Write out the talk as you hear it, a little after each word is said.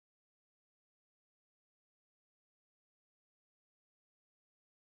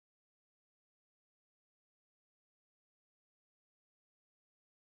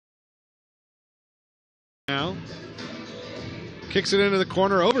now. Kicks it into the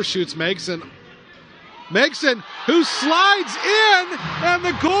corner, overshoots Megson. Megson, who slides in, and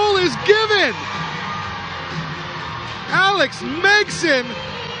the goal is given. Alex Megson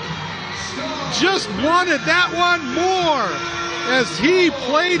just wanted that one more as he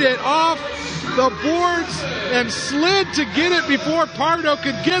played it off the boards and slid to get it before Pardo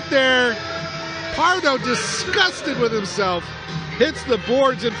could get there. Pardo, disgusted with himself, hits the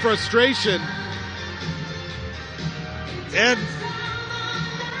boards in frustration. And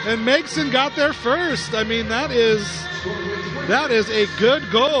Megson got there first. I mean, that is a good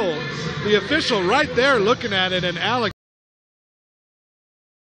goal. The official right there looking at it, and Alex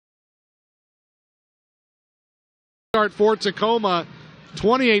start for Tacoma.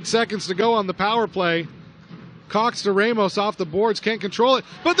 28 seconds to go on the power play. Cox to Ramos off the boards, can't control it,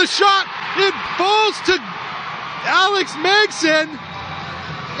 but the shot, it falls to Alex Megson,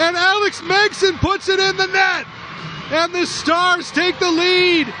 and Alex Megson puts it in the net, and the Stars take the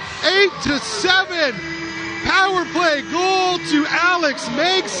lead, 8-7. Power play goal to Alex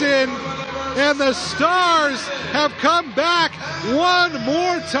Megson, and the Stars have come back one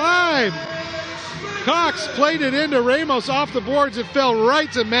more time. Cox played it into Ramos off the boards. It fell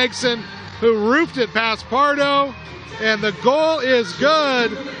right to Megson, who roofed it past Pardo, and the goal is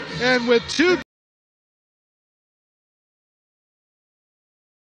good. And with two